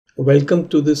Welcome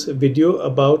to this video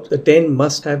about the 10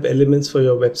 must-have elements for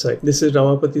your website. This is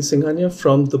Ramapati Singhania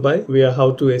from Dubai. We are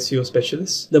how to SEO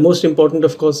specialists. The most important,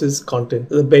 of course, is content.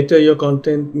 The better your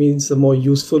content means the more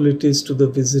useful it is to the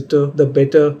visitor, the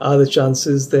better are the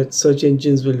chances that search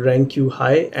engines will rank you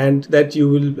high and that you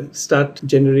will start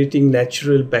generating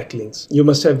natural backlinks. You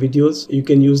must have videos. You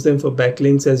can use them for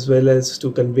backlinks as well as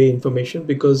to convey information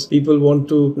because people want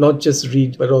to not just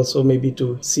read but also maybe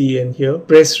to see and hear.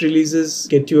 Press releases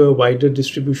get you a wider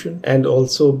distribution and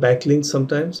also backlinks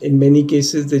sometimes. In many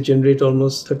cases, they generate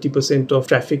almost 30% of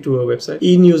traffic to a website.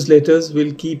 E-newsletters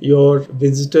will keep your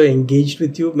visitor engaged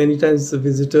with you. Many times the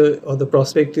visitor or the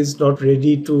prospect is not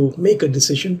ready to make a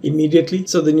decision immediately.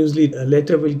 So the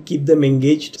newsletter will keep them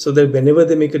engaged so that whenever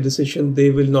they make a decision, they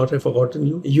will not have forgotten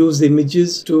you. Use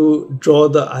images to draw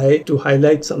the eye to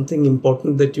highlight something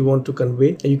important that you want to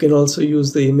convey. And you can also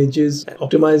use the images,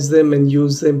 optimize them and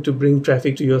use them to bring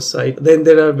traffic to your site. Then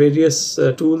there are various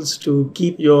tools to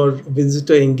keep your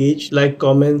visitor engaged like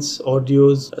comments,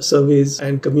 audios, surveys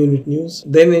and community news.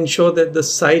 Then ensure that the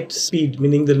site speed,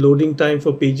 meaning the loading time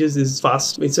for pages, is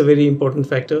fast. It's a very important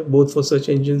factor both for search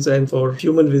engines and for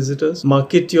human visitors.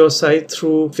 Market your site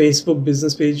through Facebook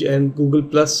business page and Google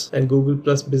Plus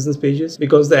business pages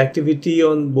because the activity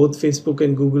on both Facebook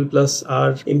and Google Plus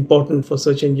are important for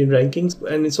search engine rankings,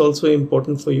 and it's also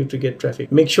important for you to get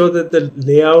traffic. Make sure that the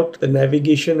layout, the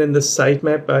navigation and the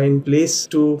sitemap are in place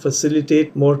to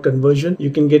facilitate more conversion. You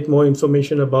can get more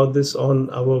information about this on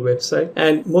our website.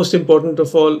 And most important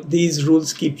of all, these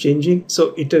rules keep changing.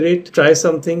 So iterate, try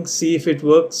something, see if it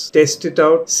works, test it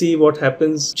out, see what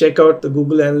happens, check out the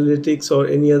Google Analytics or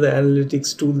any other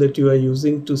analytics tool that you are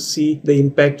using to see the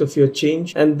impact of your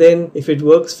change. And then if it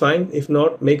works, fine. If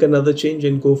not, make another change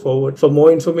and go forward. For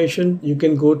more information, you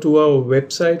can go to our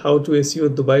website,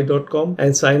 howtoseodubai.com,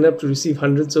 and sign up to receive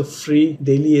hundreds of free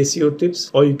daily SEO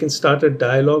tips, or you can start a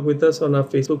dialogue with us on our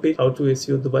Facebook page, How to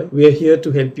SEO Dubai. We are here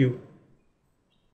to help you.